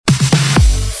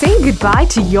Say goodbye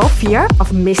to your fear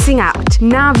of missing out.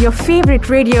 Now your favorite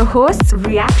radio hosts,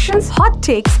 reactions, hot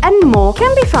takes and more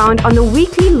can be found on the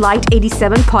weekly Light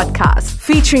 87 podcast,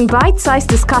 featuring bite-sized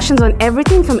discussions on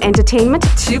everything from entertainment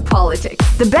to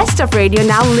politics. The best of radio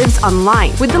now lives online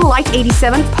with the Light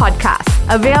 87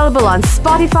 podcast, available on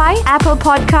Spotify, Apple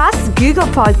Podcasts, Google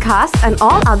Podcasts and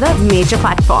all other major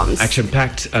platforms.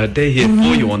 Action-packed day here for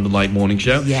you on the Light Morning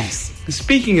Show. Yes.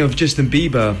 Speaking of Justin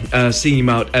Bieber, seeing him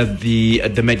out at the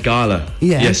Met Gala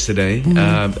yesterday,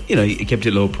 he kept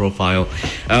it low profile.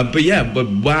 But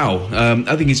wow,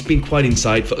 I think it's been quite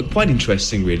insightful, quite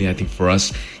interesting really, I think, for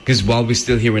us. Because while we're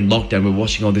still here in lockdown, we're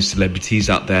watching all these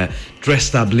celebrities out there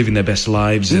dressed up, living their best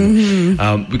lives.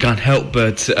 And we can't help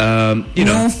but, No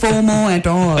FOMO at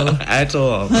all. At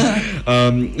all.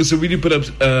 So we did put up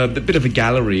a bit of a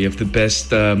gallery of the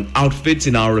best outfits,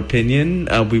 in our opinion.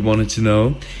 We wanted to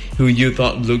know who you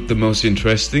thought looked the most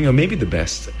interesting, or maybe the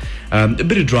best. A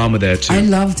bit of drama there too. I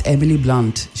loved Emily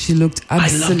Blunt. She looked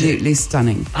absolutely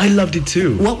stunning. I loved it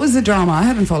too. What was the drama? I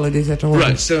haven't followed it at all.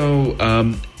 Right, so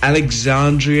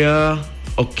Alexandria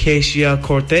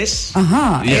Ocasio-Cortez.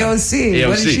 AOC.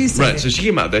 What did she say? Right, so she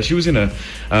came out there. She was in a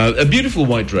beautiful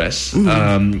white dress.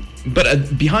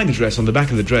 But behind the dress, on the back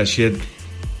of the dress, she had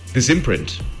this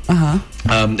imprint.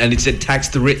 And it said, "Tax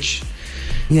the rich."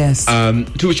 Yes.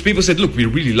 To which people said, look, we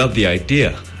really love the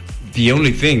idea. The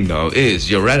only thing, though,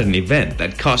 is you're at an event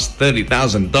that costs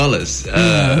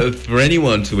 $30,000 for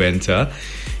anyone to enter.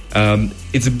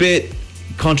 It's a bit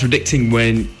contradicting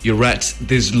when you're at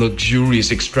this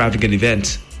luxurious, extravagant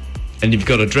event and you've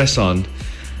got a dress on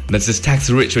that says "tax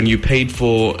the rich" when you paid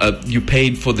for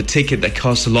the ticket that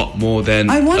costs a lot more than.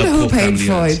 I wonder who paid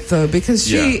for it though, because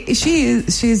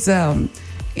she's in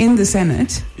the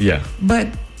Senate. Yeah. But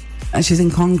she's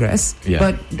in Congress. Yeah.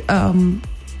 But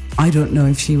I don't know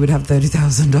if she would have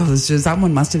 $30,000.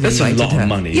 Someone must have invited her. That's a lot of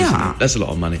money. Isn't it? That's a lot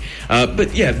of money.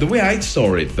 But yeah, the way I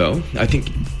saw it though, I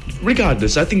think,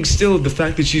 regardless, I think still the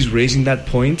fact that she's raising that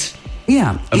point,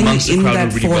 amongst a crowd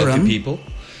of really wealthy people,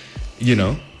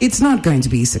 it's not going to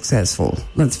be successful.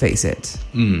 Let's face it.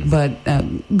 But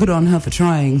good on her for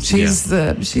trying. She's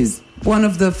one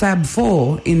of the Fab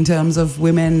Four in terms of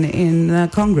women in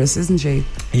Congress, isn't she?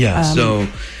 Yeah. So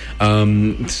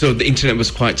the internet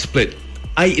was quite split.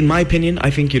 In my opinion, I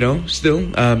think still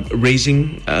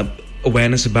raising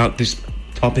awareness about this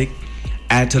topic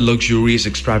at a luxurious,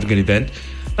 extravagant event.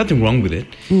 Nothing wrong with it,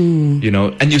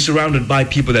 and you're surrounded by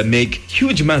people that make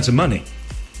huge amounts of money.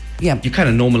 Yeah, you're kind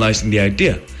of normalizing the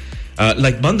idea,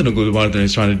 like Bandana Gulwardhan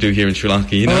is trying to do here in Sri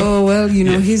Lanka. Oh well,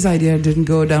 his idea didn't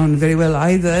go down very well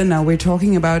either. Now we're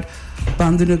talking about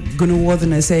Bandana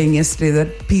Gulwardhan saying yesterday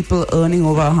that people earning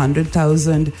over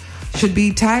 100,000 should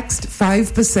be taxed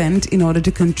 5% in order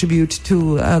to contribute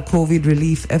to COVID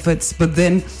relief efforts. But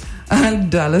then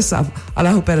Dallas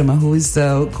Alahuperama, who is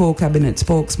the co-cabinet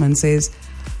spokesman, says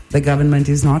the government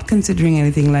is not considering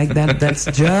anything like that. That's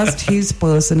just his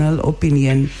personal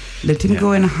opinion. Let him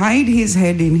go and hide his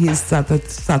head in his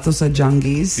Satosa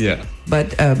Jangis. Yeah.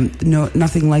 But no,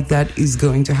 nothing like that is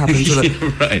going to happen.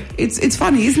 Right. It's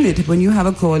funny, isn't it, when you have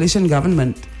a coalition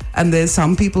government and there's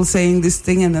some people saying this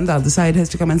thing and then the other side has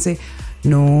to come and say,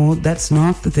 no, that's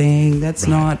not the thing. That's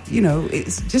not,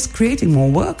 it's just creating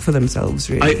more work for themselves,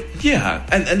 really.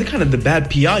 And the kind of the bad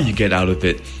PR you get out of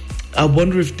it. I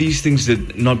wonder if these things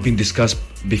had not been discussed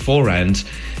beforehand.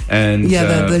 And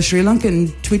the Sri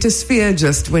Lankan Twitter sphere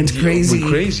just went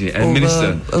crazy. And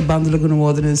Minister Bandula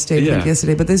Gunawardhana's statement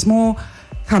yesterday. But there's more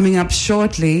coming up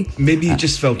shortly. Maybe he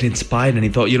just felt inspired and he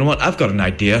thought, you know what, I've got an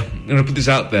idea. I'm going to put this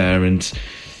out there, and it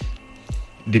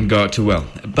didn't go out too well.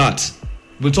 But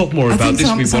we'll talk more about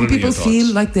this. Some people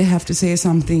feel like they have to say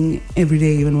something every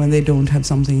day, even when they don't have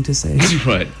something to say.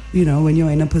 Right. When you're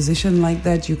in a position like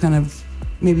that, you kind of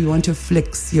maybe want to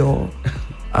flex your,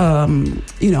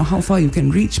 how far you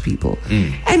can reach people.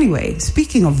 Anyway,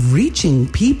 speaking of reaching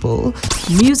people,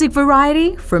 music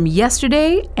variety from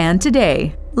yesterday and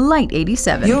today. Light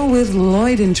 87. You're with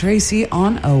Lloyd and Tracy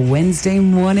on a Wednesday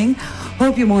morning.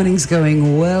 Hope your morning's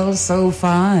going well so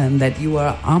far and that you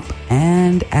are up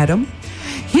and at 'em.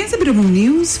 Here's a bit of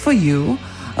news for you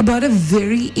about a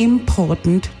very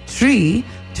important tree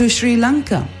to Sri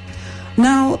Lanka.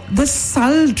 Now, the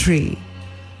sal tree.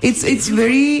 It's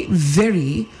very,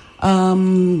 very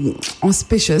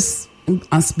auspicious,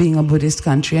 us being a Buddhist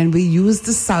country, and we use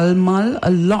the salmal a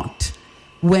lot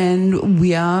when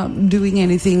we are doing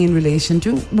anything in relation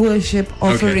to worship,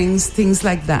 offerings, things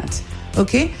like that.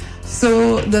 Okay?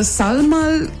 So the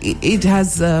salmal, it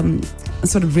has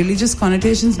sort of religious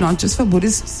connotations, not just for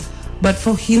Buddhists, but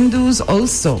for Hindus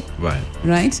also. Right.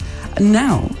 Right?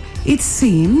 Now, it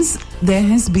seems there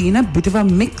has been a bit of a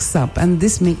mix-up, and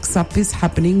this mix-up is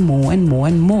happening more and more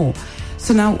and more.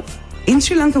 So now, in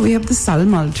Sri Lanka, we have the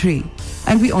salmal tree,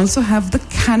 and we also have the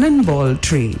cannonball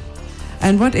tree.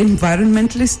 And what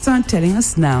environmentalists are telling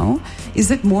us now is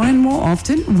that more and more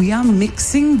often we are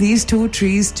mixing these two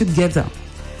trees together.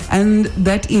 And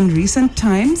that in recent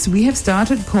times, we have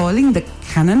started calling the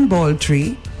cannonball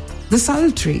tree the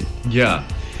sal tree. Yeah.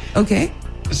 Okay?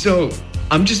 So,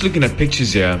 I'm just looking at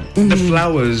pictures here. The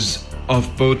flowers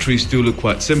of both trees do look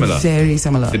quite similar. Very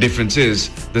similar. The difference is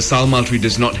the salmal tree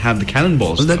does not have the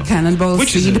cannonballs. The though, cannonball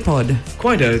which seed is pod.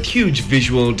 Quite a huge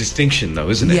visual distinction, though,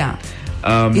 isn't it? Yeah.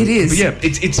 It is. But yeah,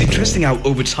 it's interesting how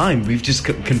over time we've just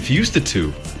confused the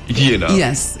two. You know.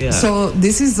 Yes. Yeah. So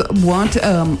this is what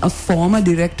a former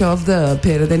director of the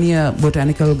Peradeniya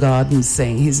Botanical Gardens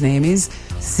saying. His name is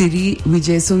Siri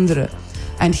Vijayasundara.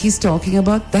 And he's talking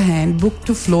about the Handbook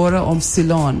to Flora of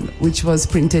Ceylon, which was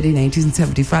printed in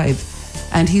 1875.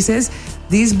 And he says,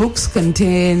 these books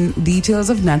contain details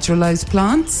of naturalized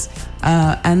plants,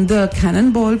 and the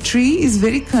cannonball tree is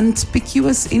very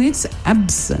conspicuous in its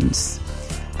absence.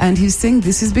 And he's saying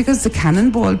this is because the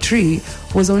cannonball tree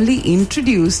was only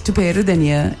introduced to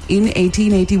Peradeniya in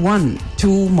 1881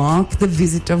 to mark the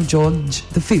visit of George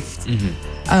V.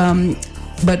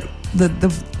 But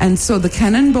so the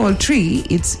cannonball tree,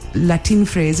 its Latin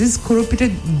phrase is Curopita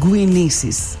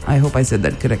guinesis. I hope I said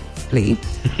that correctly.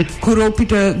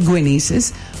 Curopita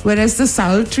guinesis. Whereas the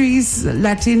sal tree's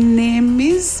Latin name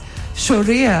is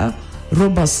Shorea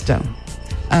robusta.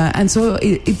 And so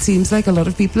it seems like a lot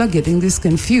of people are getting this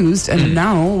confused. And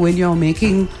now when you're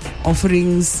making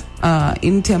offerings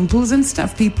in temples and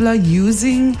stuff, people are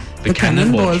using the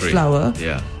cannonball flower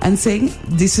and saying,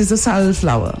 this is a sal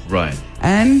flower. Right.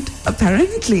 And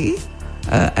apparently,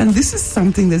 and this is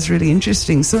something that's really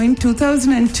interesting. So in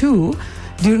 2002,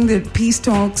 during the peace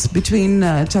talks between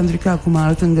Chandrika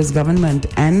Kumaratunga's government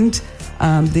and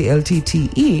the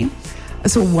LTTE,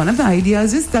 so one of the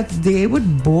ideas is that they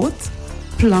would both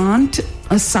plant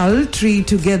a sal tree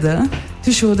together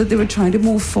to show that they were trying to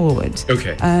move forward.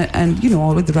 Okay. And,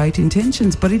 all with the right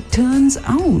intentions. But it turns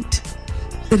out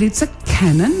that it's a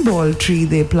cannonball tree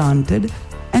they planted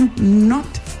and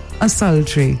not a sal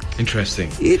tree. Interesting.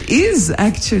 It is,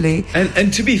 actually.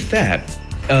 And to be fair,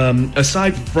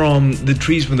 aside from the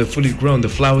trees when they're fully grown, the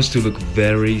flowers do look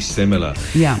very similar.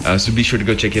 Yeah. So be sure to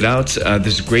go check it out.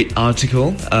 There's a great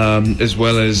article, as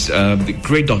well as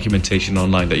great documentation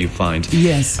online that you find.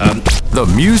 Yes. The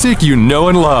music you know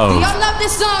and love. Y'all love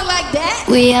this song like that?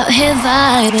 We out here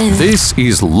vibing. This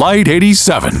is Light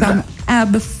 87. Some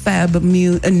ab-fab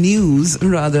news,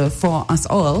 rather, for us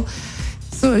all.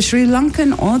 So a Sri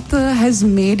Lankan author has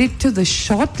made it to the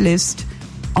shortlist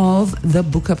of the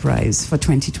Booker Prize for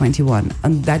 2021,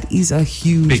 and that is a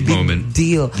huge big moment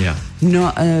deal. Yeah.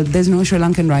 No, there's no Sri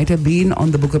Lankan writer been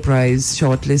on the Booker Prize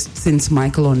shortlist since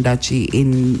Michael Ondaatje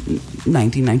in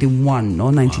 1991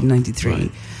 or 1993,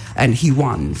 right. And he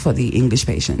won for The English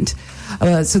Patient.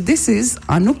 So this is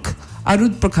Anuk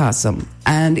Arudprakasam,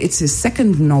 and it's his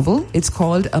second novel. It's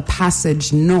called A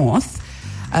Passage North.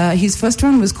 His first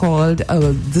one was called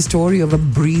The Story of a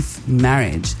Brief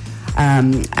Marriage.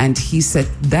 And he set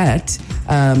that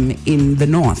in the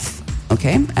north,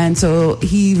 okay? And so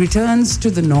he returns to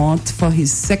the north for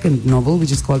his second novel,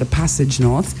 which is called A Passage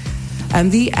North.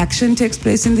 And the action takes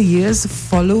place in the years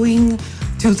following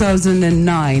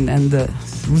 2009 and the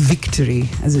victory,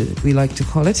 as we like to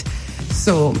call it.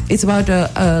 So it's about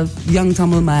a young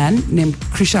Tamil man named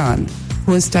Krishan,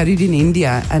 who has studied in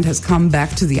India and has come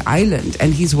back to the island,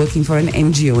 and he's working for an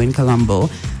NGO in Colombo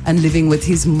and living with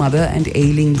his mother and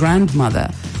ailing grandmother.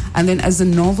 And then as the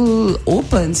novel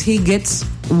opens, he gets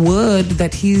word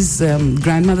that his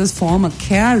grandmother's former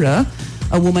carer,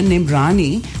 a woman named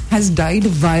Rani, has died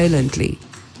violently.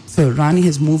 So Rani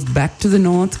has moved back to the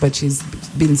north, but she's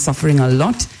been suffering a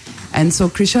lot. And so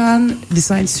Krishan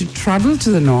decides to travel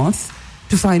to the north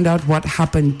to find out what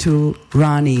happened to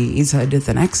Rani. Is her death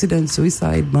an accident,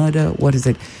 suicide, murder? What is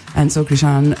it? And so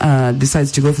Krishan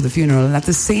decides to go for the funeral. And at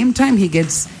the same time, he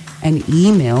gets an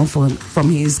email from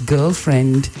his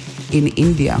girlfriend in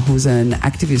India, who's an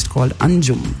activist called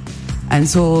Anjum. And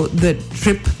so the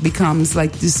trip becomes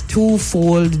like this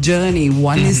twofold journey.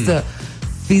 One is the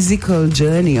physical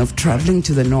journey of traveling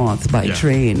to the north by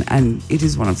train. And it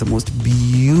is one of the most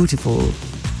beautiful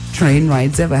train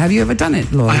rides ever. Have you ever done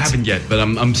it, Lloyd? I haven't yet, but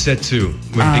I'm set to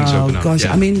when things open up. Gosh,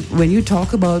 Yeah. I mean, when you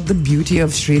talk about the beauty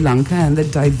of Sri Lanka and the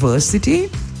diversity,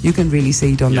 you can really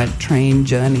see it on that train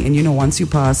journey. And once you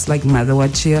pass like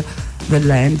Madhavachia, the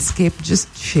landscape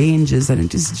just changes and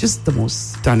it is just the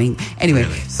most stunning. Anyway,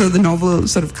 Really? so the novel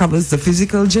sort of covers the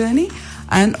physical journey.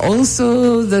 And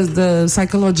also the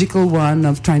psychological one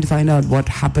of trying to find out what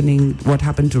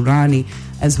happened to Rani,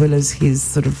 as well as his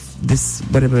sort of this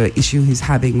whatever issue he's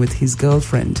having with his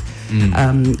girlfriend.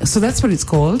 So that's what it's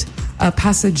called,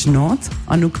 Passage North,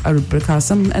 Anuk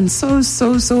Aruprakasam, and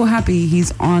so happy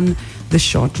he's on the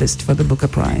shortlist for the Booker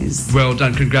Prize. Well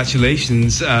done,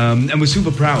 congratulations, and we're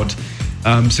super proud.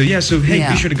 So be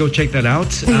sure to go check that out.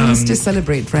 Things to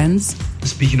celebrate, friends.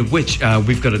 Speaking of which,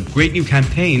 we've got a great new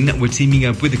campaign. We're teaming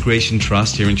up with the Creation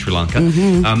Trust here in Sri Lanka.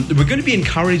 We're going to be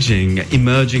encouraging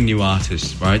emerging new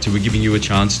artists, right? So we're giving you a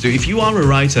chance to, if you are a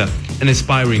writer, an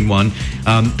aspiring one,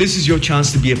 this is your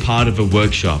chance to be a part of a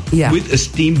workshop with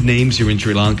esteemed names here in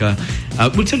Sri Lanka.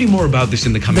 We'll tell you more about this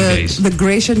in the coming days. The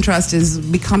Creation Trust is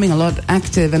becoming a lot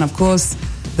active, and of course,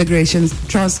 the Creation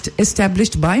Trust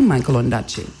established by Michael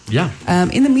Ondaatje. Yeah.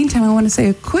 In the meantime, I want to say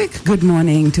a quick good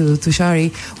morning to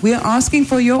Tushari. We are asking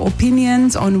for your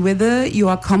opinions on whether you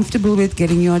are comfortable with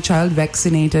getting your child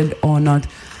vaccinated or not.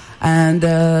 And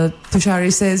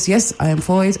Tushari says, yes, I am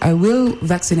for it. I will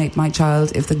vaccinate my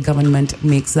child if the government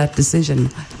makes that decision.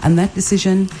 And that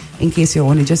decision, in case you're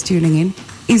only just tuning in,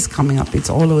 is coming up. It's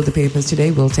all over the papers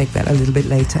today. We'll take that a little bit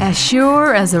later. As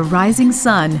sure as a rising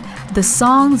sun, the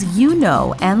songs you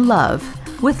know and love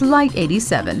with Light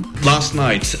 87. Last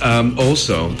night,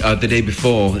 also, the day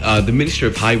before, the Ministry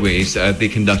of Highways, they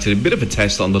conducted a bit of a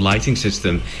test on the lighting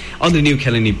system on the new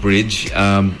Kelani Bridge,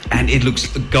 and it looks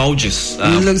gorgeous.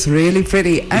 It looks really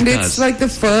pretty. And it's like the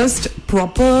first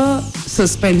proper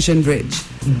suspension bridge.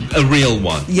 A real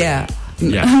one. Yeah.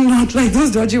 Not like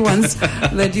those dodgy ones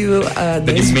that you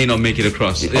may not make it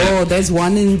across. Oh, there's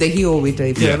one in the Hiovita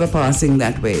if you're ever passing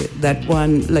that way. That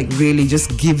one like really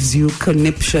just gives you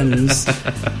conniptions.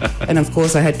 And of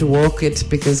course I had to walk it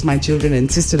because my children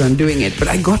insisted on doing it. But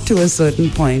I got to a certain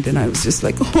point and I was just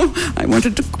like, I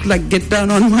wanted to like get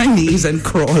down on my knees and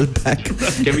crawl back.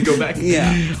 Can we go back?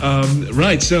 Yeah.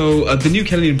 Right, so the new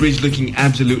Kelani Bridge looking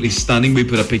absolutely stunning. We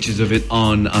put up pictures of it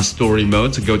on our story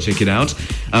mode, so go check it out.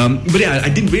 But yeah, I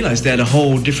didn't realize they had a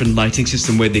whole different lighting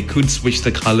system where they could switch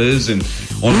the colors and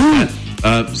all of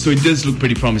that. So it does look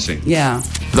pretty promising. Yeah.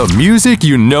 The music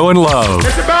you know and love.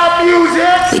 It's about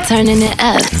music. We're turning it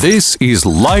up. This is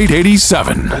Light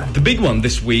 87. The big one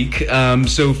this week,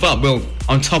 so far, well,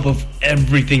 on top of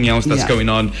everything else that's going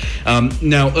on.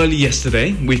 Now, early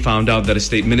yesterday, we found out that a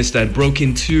state minister had broke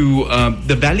into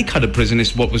the Valley Cutter prison,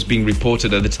 is what was being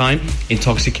reported at the time,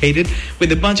 intoxicated,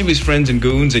 with a bunch of his friends and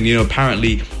goons, and,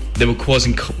 apparently they were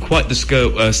causing quite the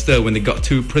stir when they got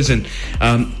to prison.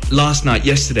 Last night,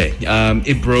 yesterday,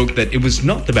 it broke that it was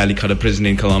not the Valley Cutter prison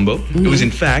in Colombo. It was,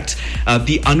 in fact,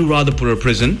 the Anuradhapura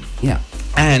prison. Yeah.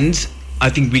 And I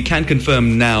think we can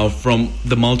confirm now from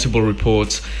the multiple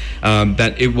reports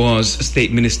that it was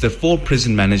State Minister for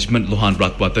Prison Management, Lohan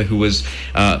Ratwata, who was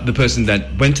the person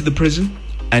that went to the prison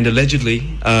and allegedly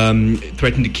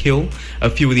threatened to kill a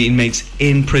few of the inmates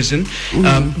in prison.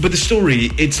 But the story,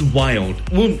 it's wild.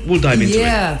 We'll dive into it.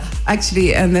 Yeah,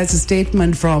 actually, and there's a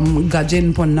statement from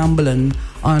Gajen Ponnambalam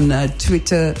on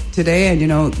Twitter today. And,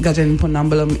 Gajen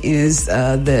Ponnambalam is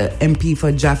the MP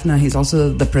for Jaffna. He's also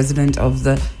the president of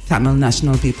the Tamil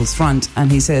National People's Front.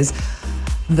 And he says,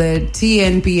 the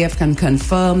TNPF can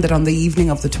confirm that on the evening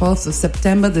of the 12th of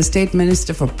September, the State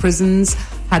Minister for Prisons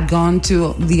had gone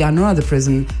to the Anuradha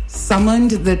prison,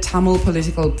 summoned the Tamil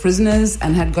political prisoners,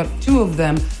 and had got two of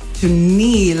them to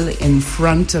kneel in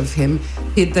front of him.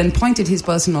 He had then pointed his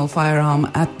personal firearm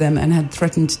at them and had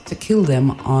threatened to kill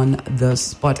them on the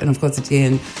spot. And of course, the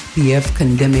TNPF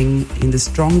condemning in the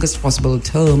strongest possible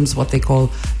terms what they call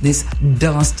this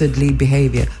dastardly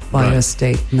behavior by a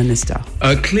state minister.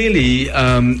 Clearly,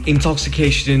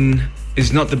 intoxication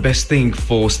is not the best thing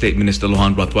for State Minister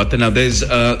Lohan Ratwata. Now, there's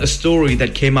a story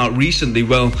that came out recently,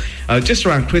 just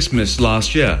around Christmas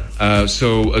last year.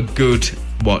 So a good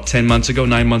 9 months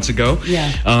ago.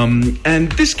 Yeah.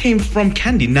 And this came from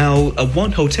Kandy. Now,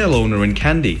 one hotel owner in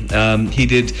Kandy, he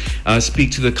did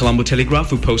speak to the Colombo Telegraph,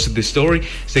 who posted this story,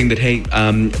 saying that, hey,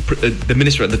 the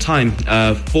minister at the time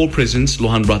for prisons,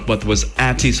 Lohan Ratwat, was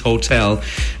at his hotel,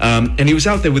 and he was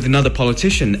out there with another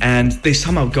politician, and they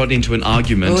somehow got into an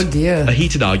argument. Oh, dear. A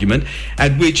heated argument,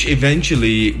 at which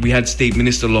eventually we had State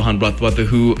Minister Lohan Ratwat,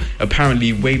 who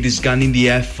apparently waved his gun in the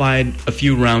air, fired a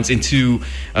few rounds into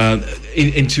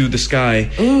the sky,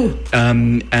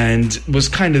 and was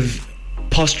kind of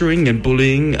posturing and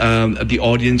bullying the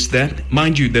audience there.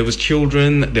 Mind you, there was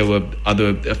children, there were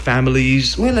other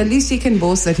families. Well, at least he can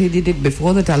boast that he did it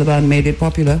before the Taliban made it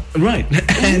popular. Right.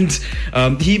 And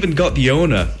he even got the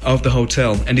owner of the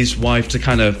hotel and his wife to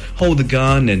kind of hold the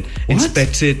gun and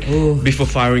inspect it before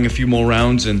firing a few more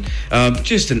rounds. And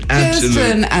just an absolute...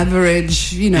 Just an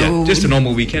average, just a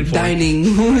normal weekend for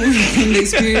dining weekend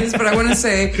experience. But I want to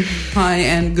say hi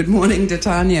and good morning to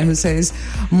Tanya, who says,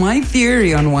 my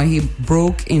theory on why he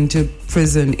broke into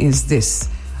prison is this.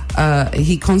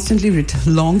 He constantly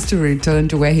longs to return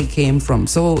to where he came from.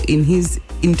 So in his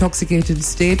intoxicated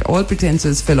state, all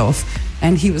pretenses fell off,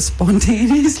 and he was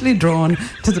spontaneously drawn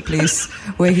to the place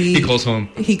where he calls home.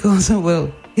 He calls home,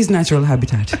 well, his natural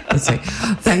habitat, let's say.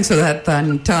 Thanks for that,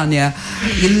 Tanya.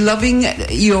 You're loving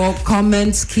your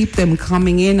comments. Keep them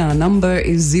coming in. Our number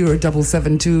is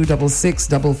 0772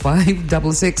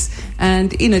 665566.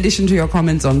 And in addition to your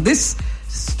comments on this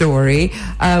story,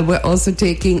 we're also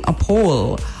taking a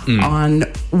poll on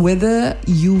whether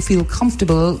you feel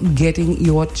comfortable getting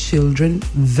your children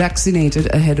vaccinated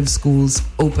ahead of schools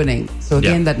opening. So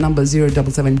again, that number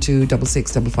 0772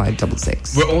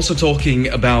 665566. We're also talking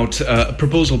about a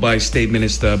proposal by State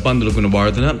Minister Bandula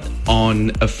Gunawardena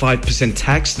on a 5%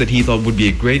 tax that he thought would be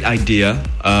a great idea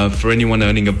for anyone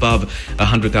earning above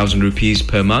 100,000 rupees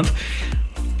per month.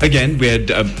 Again, we had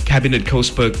Cabinet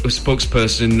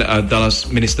spokesperson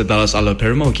Minister Dallas Allah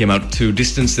Perumal came out to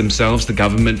distance themselves, the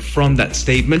government, from that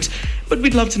statement. But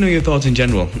we'd love to know your thoughts in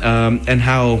general and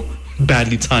how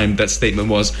badly timed that statement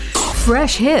was.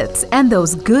 Fresh hits and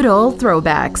those good old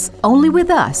throwbacks. Only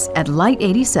with us at Light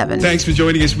 87. Thanks for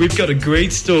joining us. We've got a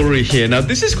great story here. Now,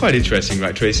 this is quite interesting,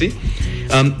 right, Tracy?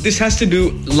 This has to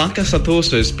do... Lanka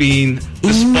Sathosa has been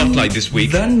the spotlight this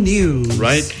week. The news.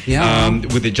 Right? Yeah.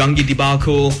 With the Jungi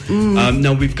debacle.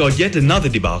 Now, we've got yet another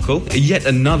debacle, yet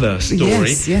another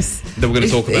story yes. that we're going to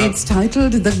talk about. It's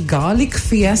titled The Garlic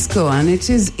Fiasco, and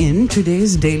it is in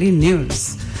today's Daily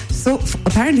News. So,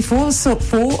 apparently, four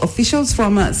officials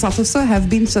from Sathosa have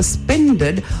been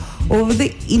suspended over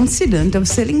the incident of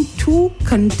selling 2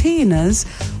 containers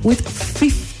with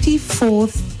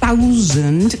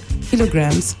 54,000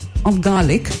 kilograms of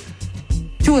garlic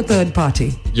to a third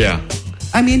party. Yeah.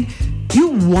 I mean, you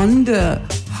wonder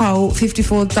how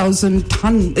 54,000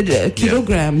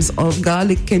 kilograms of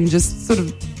garlic can just sort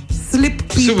of slip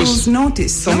people's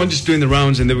notice. Someone just doing the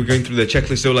rounds, and they were going through their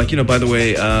checklist. They were like, by the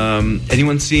way,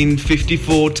 anyone seen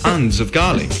 54 tons of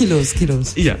garlic? Kilos.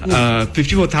 Yeah.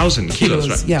 54,000 kilos,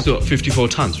 right? Yeah. So 54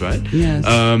 tons, right? Yes.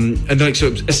 And they're like,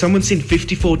 so has someone seen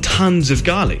 54 tons of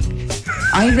garlic?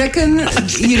 I reckon,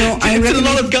 it's a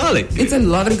lot of garlic. It's a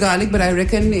lot of garlic, but I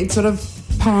reckon it sort of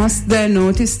passed their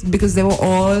notice because they were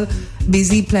all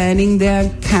busy planning their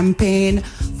campaign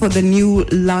for the new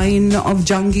line of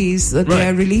jungis that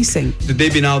they're releasing. So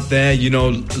they've been out there, lining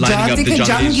up the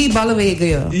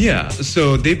jungis. Yeah,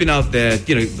 so they've been out there,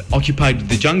 occupied with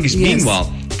the jungis. Yes. Meanwhile,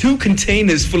 2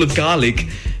 containers full of garlic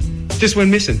just went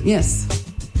missing. Yes.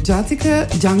 Jatika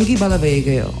Jangi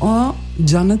Balavegayo or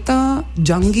Janata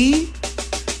Jangi,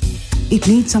 it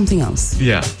needs something else.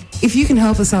 Yeah. If you can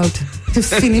help us out to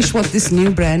finish what this new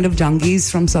brand of jungis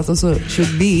from Sathosa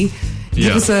should be,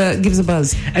 give us a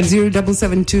buzz at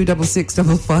 0772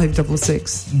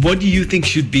 665566. What do you think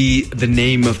should be the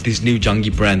name of this new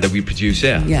jungi brand that we produce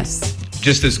here? Yes.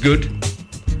 Just as good?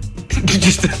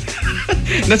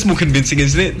 That's more convincing,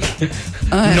 isn't it?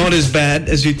 Not as bad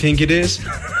as you think it is.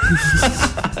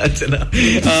 I don't know.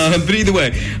 But either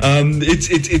way,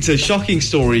 it's a shocking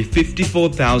story.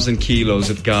 54,000 kilos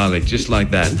of garlic, just like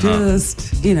that.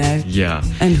 Yeah.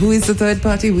 And who is the third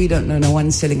party? We don't know. No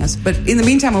one's telling us. But in the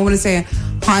meantime, I want to say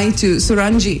hi to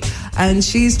Suranji. And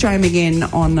she's chiming in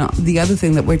on the other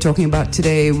thing that we're talking about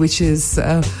today, which is,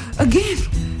 again,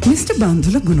 Mr.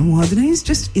 Bandula Gunawardena is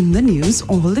just in the news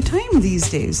all the time these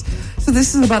days. So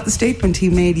this is about the statement he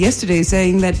made yesterday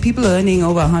saying that people earning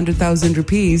over 100,000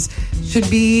 rupees should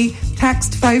be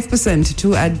taxed 5%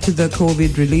 to add to the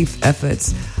COVID relief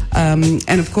efforts. And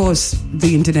of course,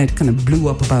 the internet kind of blew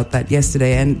up about that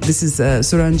yesterday. And this is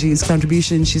Suranji's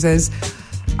contribution. She says,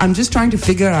 I'm just trying to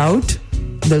figure out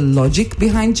the logic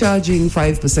behind charging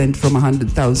 5% from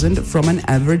 100,000 from an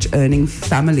average earning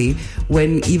family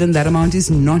when even that amount is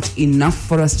not enough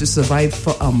for us to survive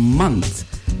for a month.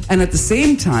 And at the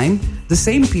same time, the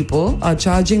same people are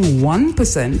charging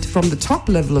 1% from the top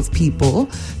level of people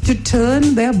to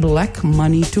turn their black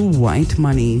money to white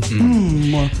money.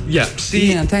 Yeah,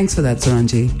 see... Yeah, thanks for that,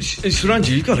 Suranji. Suranji,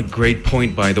 you've got a great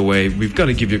point, by the way. We've got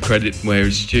to give you credit where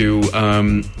it's due.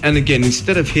 And again,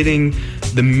 instead of hitting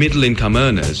the middle-income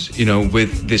earners,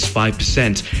 with this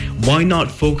 5%, why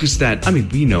not focus that? I mean,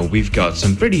 we know we've got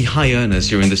some pretty high earners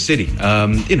here in the city. A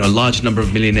large number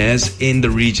of millionaires in the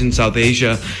region, South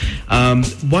Asia.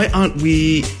 Why aren't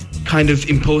we kind of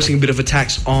imposing a bit of a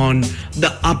tax on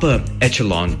the upper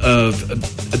echelon of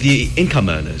the income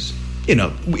earners? We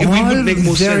would make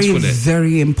more sense with it.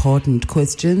 Very important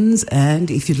questions. And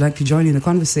if you'd like to join in the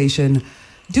conversation,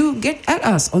 do get at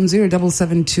us on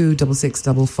 0772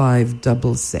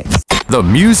 665566. The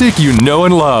music you know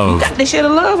and love. Got this shit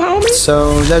of love, homie.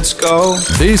 So let's go.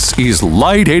 This is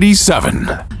Light 87.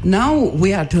 Now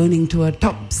we are turning to a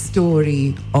top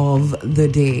story of the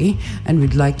day, and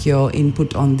we'd like your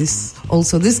input on this.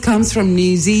 Also, this comes from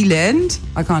New Zealand.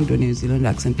 I can't do a New Zealand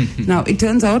accent. Now, it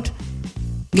turns out,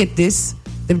 get this,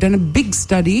 they've done a big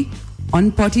study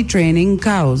on potty training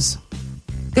cows.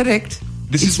 Correct.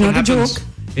 This it's is what not a happens joke.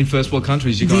 In first world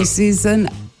countries. This is an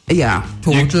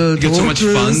total you get so much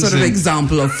funds sort of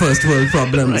example of first world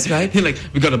problems, right? You're like,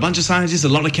 we got a bunch of scientists, a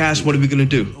lot of cash. What are we going to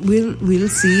do? We'll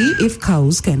see if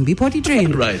cows can be potty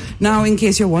trained. Right. Now, in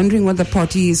case you're wondering what the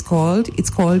potty is called, it's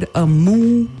called a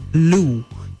moo-loo.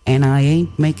 And I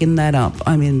ain't making that up.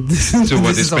 I mean, so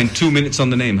what? They spent 2 minutes on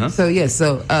the name, huh? So yes,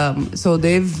 so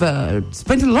they've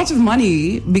spent a lot of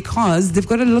money because they've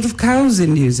got a lot of cows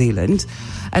in New Zealand,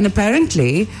 and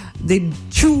apparently they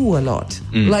chew a lot.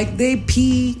 Like they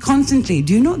pee constantly.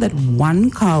 Do you know that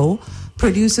one cow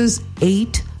produces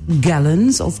 8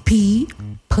 gallons of pee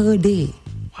per day?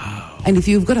 Wow. And if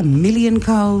you've got 1 million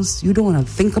cows, you don't want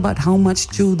to think about how much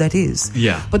chew that is.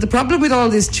 Yeah. But the problem with all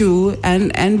this chew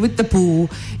and with the poo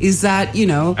is that,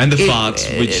 And the farts,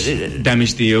 which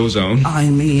damage the ozone. I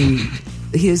mean,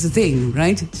 here's the thing,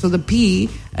 right? So the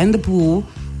pee and the poo,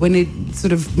 when it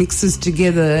sort of mixes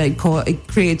together, it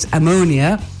creates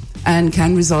ammonia and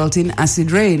can result in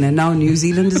acid rain. And now New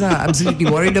Zealanders are absolutely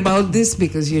worried about this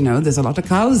because, there's a lot of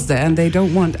cows there and they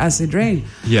don't want acid rain.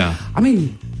 Yeah. I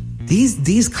mean,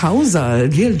 these cows are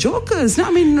real jokers. I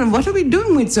mean, what are we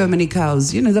doing with so many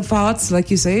cows? The farts, like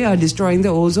you say, are destroying the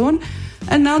ozone.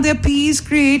 And now their pee is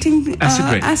creating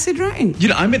acid rain.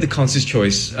 I made the conscious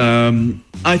choice.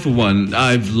 I, for one,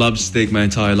 I've loved steak my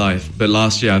entire life. But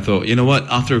last year I thought, you know what?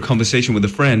 After a conversation with a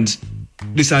friend,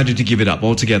 decided to give it up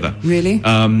altogether. Really?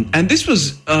 And this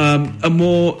was a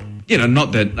more,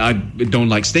 not that I don't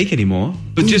like steak anymore,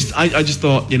 but I just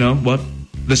thought, you know what?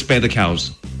 Let's spare the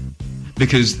cows.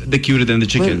 Because they're cuter than the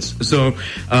chickens. So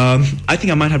I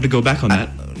think I might have to go back on that.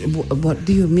 What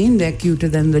do you mean they're cuter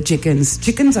than the chickens?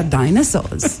 Chickens are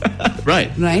dinosaurs.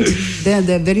 Right. Right? They're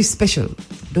very special.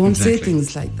 Don't say Exactly.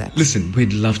 things like that. Listen,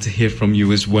 we'd love to hear from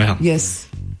you as well. Yes.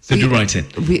 So do write in.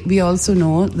 We also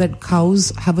know that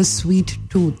cows have a sweet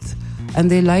tooth and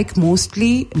they like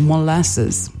mostly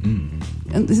molasses.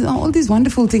 And all these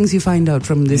wonderful things you find out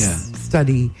from this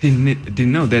study.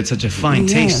 Didn't know they had such a fine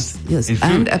taste. Yes. in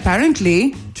food. And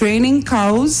apparently, training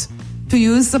cows to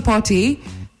use the potty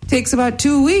takes about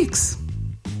 2 weeks.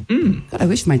 God, I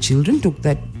wish my children took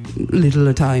that little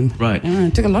a time. Right.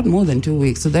 It took a lot more than 2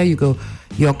 weeks. So there you go.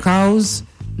 Your cows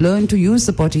learn to use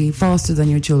the potty faster than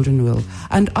your children will.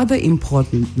 And other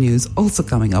important news also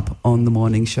coming up on the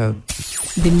morning show.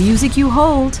 The music you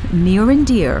hold near and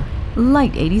dear.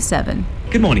 Light 87.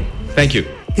 Good morning. Thank you.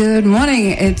 Good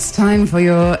morning. It's time for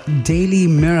your Daily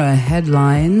Mirror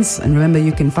headlines. And remember,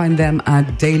 you can find them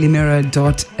at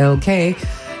dailymirror.lk.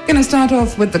 Going to start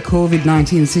off with the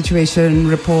COVID-19 situation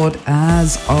report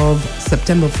as of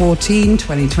September 14,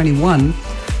 2021.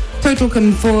 Total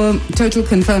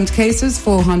confirmed cases,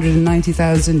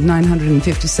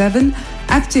 490,957.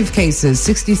 Active cases,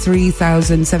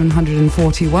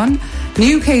 63,741.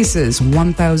 New cases,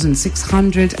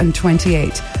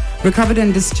 1,628. Recovered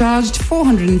and discharged,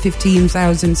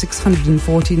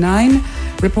 415,649.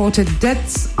 Reported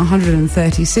deaths,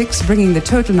 136, bringing the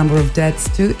total number of deaths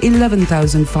to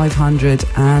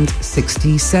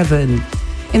 11,567.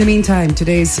 In the meantime,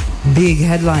 today's big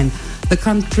headline: the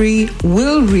country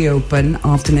will reopen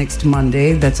after next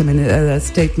Monday. That's a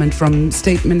statement from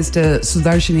State Minister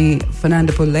Sudarshini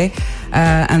Fernandopulle.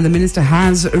 And the minister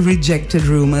has rejected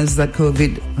rumors that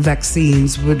COVID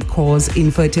vaccines would cause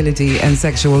infertility and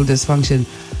sexual dysfunction.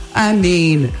 I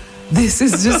mean, this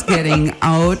is just getting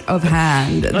out of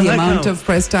hand. The amount of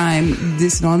press time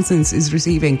this nonsense is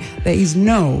receiving. There is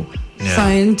no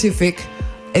scientific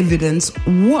evidence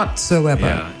whatsoever.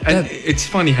 Yeah, and it's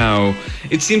funny how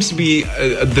it seems to be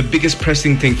the biggest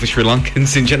pressing thing for Sri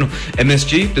Lankans in general.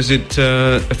 MSG, does it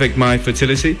affect my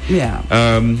fertility? Yeah.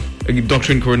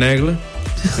 Doctrine Cornegla?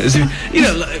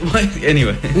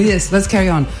 Anyway. Yes, let's carry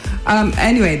on.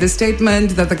 Anyway, the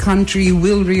statement that the country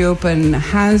will reopen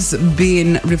has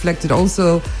been reflected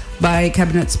also by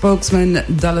Cabinet spokesman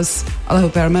Dallas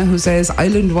Alahoperma, who says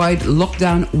island-wide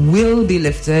lockdown will be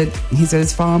lifted. He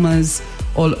says farmers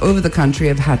all over the country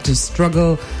have had to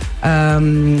struggle.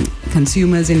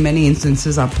 Consumers in many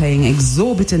instances are paying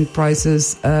exorbitant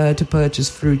prices to purchase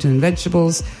fruit and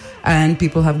vegetables, and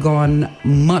people have undergone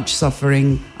much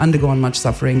suffering,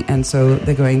 and so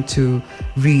they're going to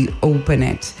reopen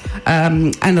it.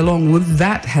 And along with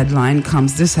that headline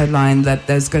comes this headline that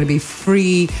there's going to be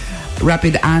free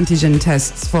rapid antigen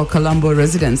tests for Colombo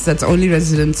residents. That's only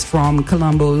residents from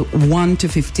Colombo 1 to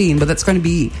 15, but that's going to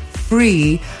be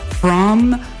free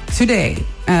from today.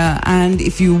 And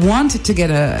if you want to get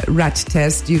a rat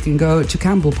test, you can go to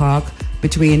Campbell Park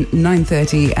between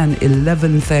 9:30 and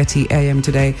 11:30 a.m.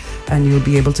 today, and you'll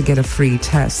be able to get a free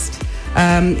test.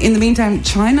 In the meantime,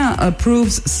 China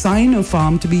approves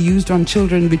Sinopharm to be used on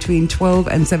children between 12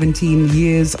 and 17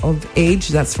 years of age.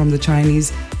 That's from the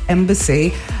Chinese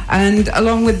embassy. And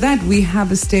along with that, we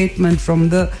have a statement from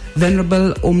the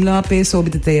Venerable Umlape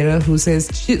Sobitatera, who says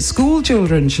school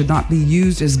children should not be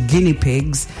used as guinea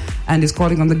pigs, and is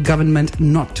calling on the government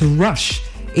not to rush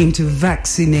into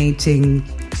vaccinating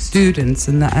students.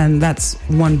 And that's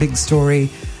one big story.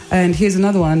 And here's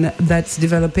another one that's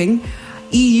developing.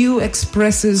 EU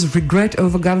expresses regret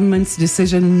over government's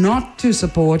decision not to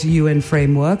support UN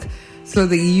framework. So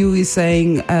the EU is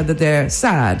saying that they're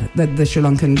sad that the Sri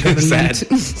Lankan government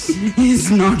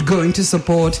is not going to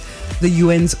support the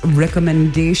UN's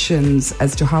recommendations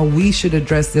as to how we should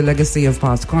address the legacy of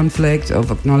past conflict,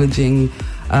 of acknowledging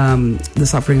the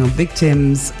suffering of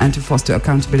victims, and to foster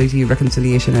accountability,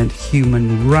 reconciliation, and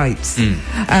human rights.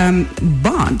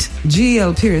 But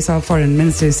G.L. Pierce, our foreign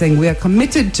minister, is saying we are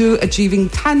committed to achieving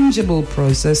tangible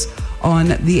progress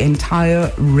on the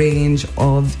entire range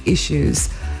of issues.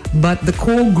 But the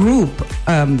core group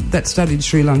that studied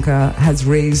Sri Lanka has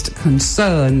raised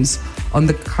concerns on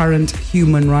the current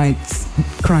human rights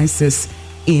crisis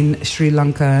in Sri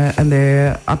Lanka, and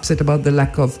they're upset about the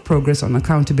lack of progress on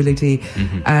accountability,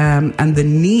 and the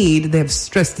need. They've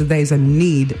stressed that there is a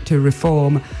need to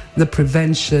reform the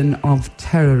Prevention of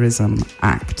Terrorism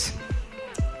Act.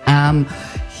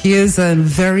 Here's a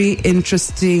very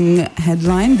interesting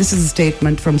headline. This is a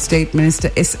statement from State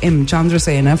Minister S.M.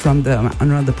 Chandrasena from the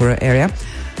Anuradhapura area.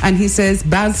 And he says,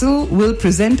 Basil will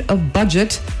present a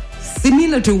budget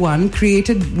similar to one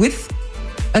created with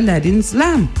Aladdin's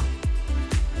lamp.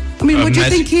 I mean, what do you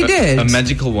think he did? A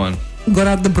magical one. Got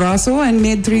out the brasso and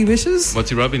made 3 wishes?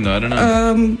 What's he rubbing though? I don't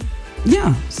know.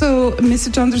 Yeah, so Mr.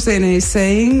 Chandrasena is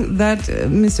saying that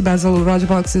Mr. Basil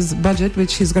Rajapaksa's budget,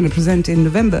 which he's going to present in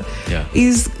November,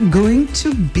 is going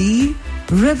to be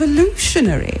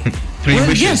revolutionary. 3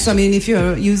 wishes. Yes, I mean, if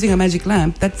you're using a magic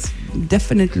lamp, that's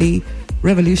definitely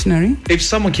revolutionary. If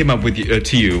someone came up with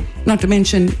to you, not to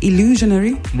mention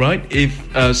illusionary, right? If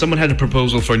someone had a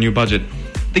proposal for a new budget,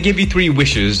 they give you 3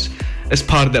 wishes as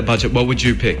part of that budget, what would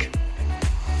you pick?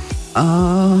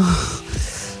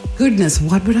 Goodness,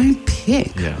 what would I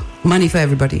pick? Yeah. Money for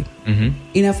everybody.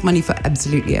 Enough money for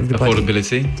absolutely everybody.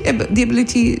 Affordability. Yeah, but the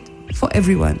ability for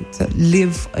everyone to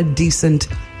live a decent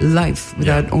life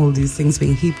without all these things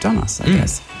being heaped on us, I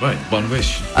guess. Right, one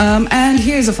wish. And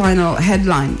here's a final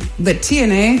headline. The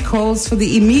TNA calls for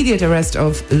the immediate arrest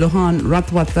of Lohan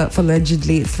Ratwata for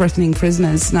allegedly threatening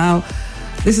prisoners. Now,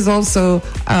 this is also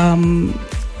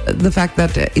the fact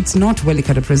that it's not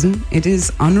Welikata prison. It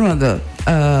is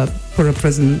Anuradhapura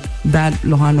prison that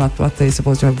Lohan Ratwata is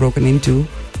supposed to have broken into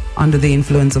under the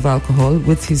influence of alcohol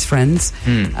with his friends.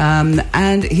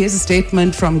 And here's a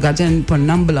statement from Gajan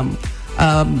Ponnambalam,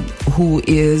 who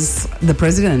is the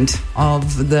president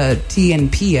of the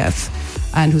TNPF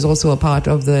and who's also a part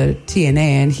of the TNA.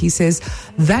 And he says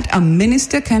that a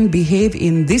minister can behave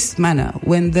in this manner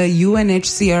when the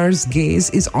UNHCR's gaze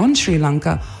is on Sri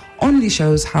Lanka only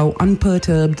shows how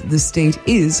unperturbed the state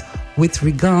is with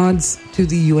regards to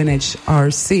the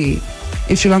UNHRC.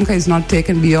 If Sri Lanka is not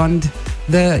taken beyond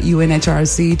the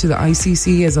UNHRC to the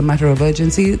ICC as a matter of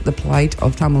urgency, the plight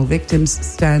of Tamil victims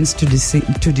stands to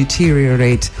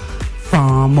deteriorate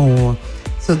far more.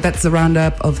 So that's the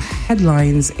roundup of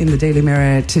headlines in the Daily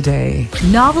Mirror today.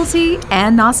 Novelty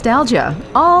and nostalgia,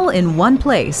 all in one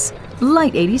place.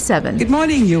 Light 87. Good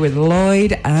morning, you with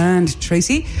Lloyd and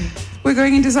Tracy. We're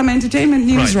going into some entertainment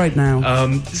news right now.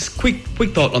 Just quick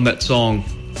thought on that song.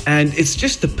 And it's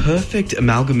just the perfect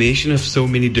amalgamation of so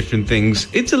many different things.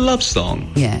 It's a love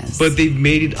song. Yes. But they've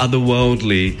made it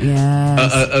otherworldly.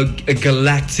 Yes. A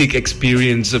galactic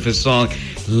experience of a song.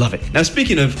 Love it. Now,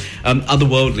 speaking of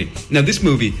otherworldly, now this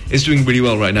movie is doing really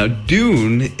well right now.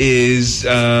 Dune is,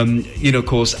 of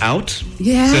course, out.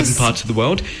 Yes. Certain parts of the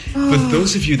world. For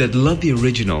those of you that love the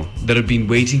original, that have been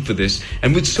waiting for this,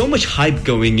 and with so much hype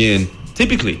going in,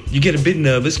 typically, you get a bit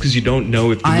nervous because you don't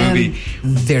know if the movie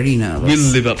very nervous.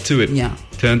 will live up to it. Yeah.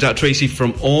 Turns out, Tracy,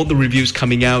 from all the reviews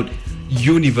coming out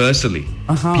universally,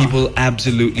 people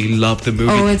absolutely love the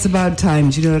movie. Oh, it's about time.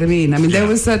 Do you know what I mean? I mean, there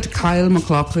was that Kyle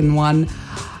MacLachlan one,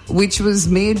 which was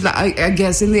made, I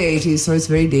guess, in the 80s, so it's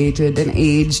very dated and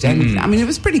aged. And I mean, it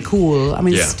was pretty cool. I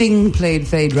mean, Sting played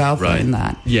Fade Ralph in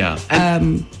that. Yeah.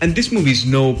 And this movie's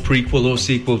no prequel or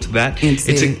sequel to that.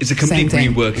 It's a complete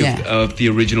rework of the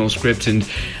original script. And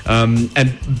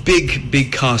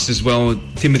big cast as well.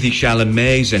 Timothée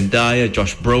Chalamet, Zendaya,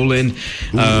 Josh Brolin.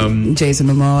 Jason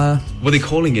Momoa. What they're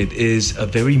calling it is a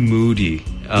very moody...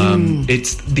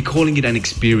 they're calling it an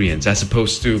experience as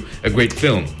opposed to a great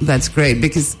film. That's great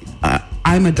because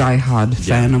I'm a diehard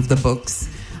fan of the books,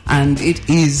 and it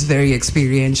is very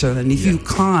experiential. And if you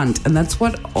can't, and that's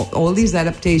what all these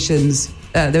adaptations.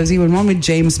 There was even one with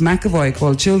James McAvoy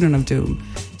called Children of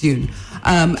Dune,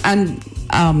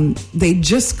 and they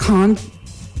just can't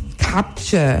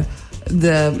capture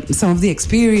some of the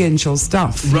experiential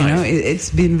stuff. Right. You know, it's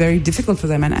been very difficult for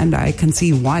them, and I can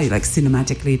see why. Like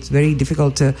cinematically, it's very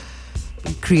difficult to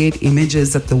create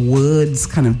images that the words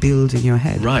kind of build in your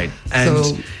head. Right.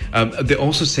 And they're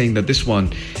also saying that this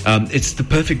one, it's the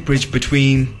perfect bridge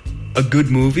between a good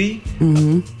movie,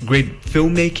 great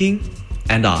filmmaking,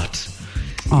 and art.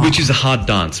 Which is a hard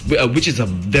dance, which is a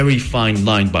very fine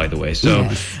line, by the way. So,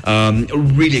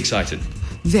 really excited.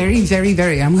 Very, very,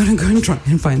 very. I'm going to go and try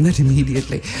and find that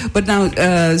immediately. But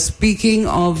now, speaking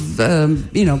of,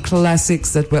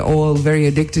 classics that we're all very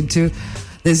addicted to,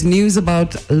 there's news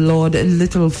about Lord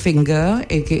Littlefinger,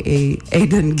 a.k.a.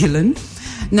 Aidan Gillen.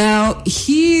 Now,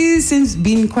 he's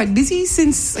been quite busy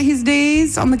since his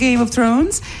days on the Game of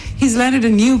Thrones. He's landed a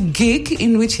new gig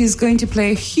in which he's going to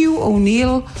play Hugh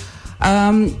O'Neill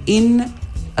in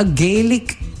a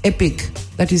Gaelic epic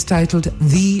that is titled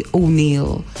The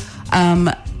O'Neill.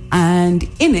 And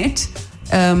in it,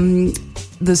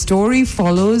 the story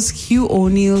follows Hugh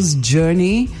O'Neill's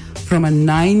journey from a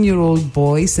 9-year-old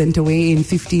boy sent away in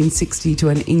 1560 to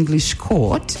an English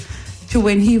court to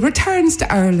when he returns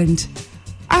to Ireland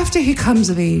after he comes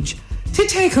of age to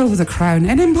take over the crown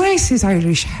and embrace his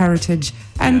Irish heritage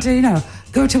and,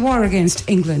 go to war against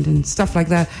England and stuff like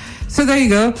that. So there you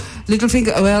go.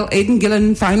 Littlefinger. Well, Aidan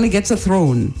Gillen finally gets a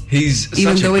throne. He's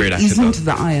even such a though great it actor, isn't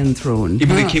though. the Iron Throne. Even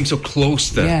though he came so close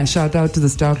there. Yeah, shout out to the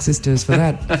Stark sisters for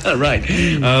that. Right.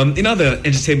 In other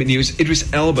entertainment news,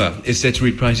 Idris Elba is set to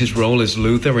reprise his role as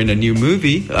Luther in a new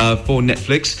movie for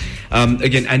Netflix.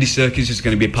 Again, Andy Serkis is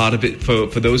going to be a part of it.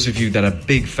 For those of you that are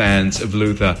big fans of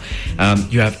Luther,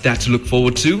 you have that to look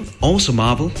forward to. Also,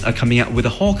 Marvel are coming out with a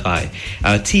Hawkeye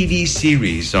TV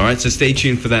series. All right, so stay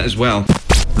tuned for that as well.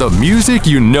 The music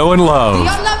you know and love.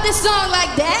 Y'all love this song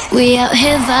like that? We out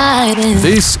here vibing.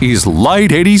 This is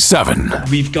Light 87.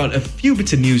 We've got a few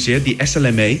bits of news here. The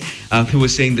SLMA, who are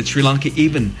saying that Sri Lanka,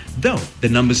 even though the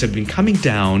numbers have been coming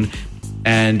down,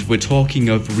 and we're talking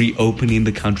of reopening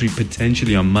the country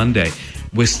potentially on Monday,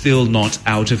 we're still not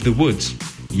out of the woods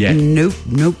yet.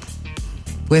 Nope.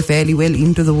 We're fairly well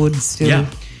into the woods still. Yeah.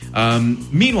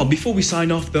 Meanwhile, before we sign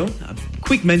off, though, a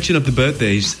quick mention of the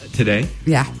birthdays today.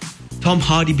 Yeah. Tom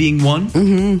Hardy being one.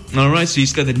 Mm-hmm. All right, so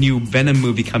he's got the new Venom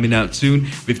movie coming out soon.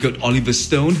 We've got Oliver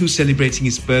Stone, who's celebrating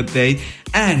his birthday,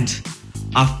 and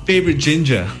our favorite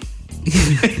ginger.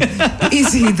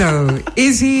 Is he, though?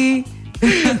 Is he?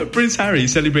 Prince Harry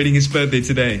celebrating his birthday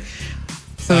today.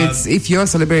 So if you're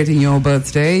celebrating your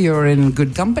birthday, you're in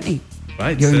good company.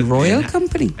 Right. You're in royal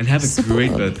company. And have a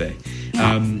great birthday.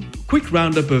 Yeah. Quick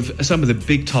roundup of some of the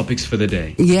big topics for the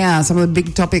day. Yeah, some of the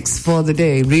big topics for the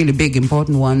day. Really big,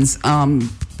 important ones.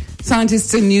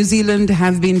 Scientists in New Zealand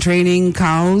have been training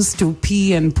cows to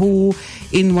pee and poo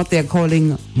in what they're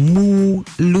calling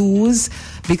moo-loos,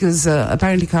 because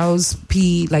apparently cows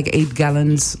pee like 8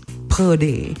 gallons per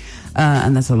day.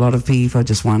 And that's a lot of pee for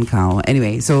just one cow.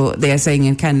 Anyway, so they are saying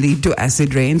it can lead to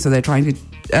acid rain, so they're trying to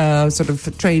sort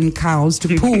of train cows to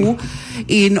poo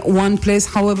in one place.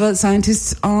 However,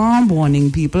 scientists are warning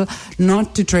people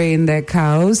not to train their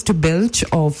cows to belch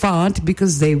or fart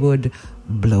because they would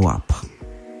blow up.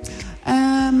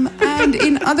 And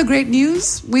in other great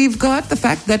news, we've got the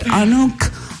fact that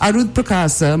Anouk Arud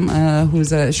Prakasam,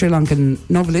 who's a Sri Lankan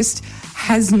novelist,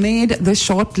 has made the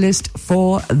shortlist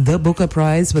for the Booker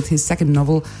Prize with his second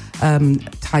novel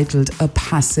titled A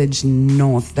Passage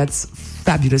North. That's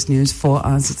fabulous news for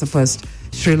us. It's the first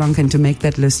Sri Lankan to make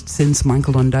that list since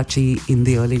Michael Ondaatje in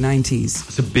the early 90s.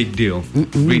 It's a big deal.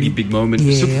 Really big moment.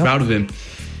 We're so proud of him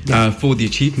for the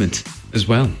achievement as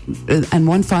well. And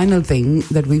one final thing,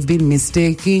 that we've been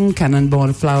mistaking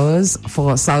cannonball flowers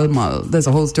for salmal. There's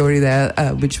a whole story there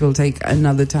which will take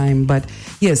another time. But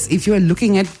yes, if you're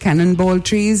looking at cannonball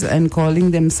trees and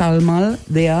calling them salmal,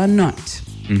 they are not.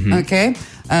 Okay?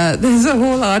 There's a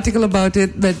whole article about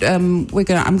it that I'm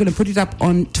going to put it up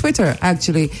on Twitter,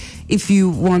 actually, if you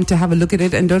want to have a look at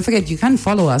it. And don't forget, you can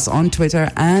follow us on Twitter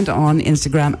and on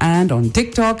Instagram and on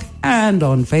TikTok and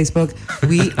on Facebook.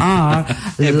 We are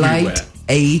Light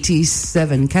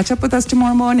 87. Catch up with us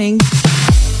tomorrow morning.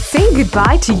 Say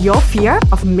goodbye to your fear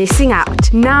of missing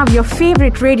out. Now your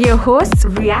favorite radio hosts,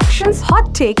 reactions,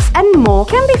 hot takes and more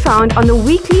can be found on the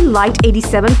weekly Light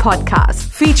 87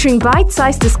 podcast, featuring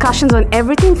bite-sized discussions on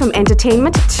everything from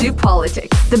entertainment to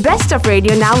politics. The best of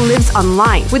radio now lives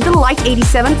online with the Light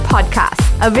 87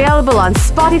 podcast, available on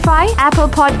Spotify, Apple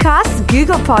Podcasts,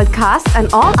 Google Podcasts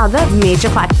and all other major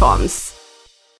platforms.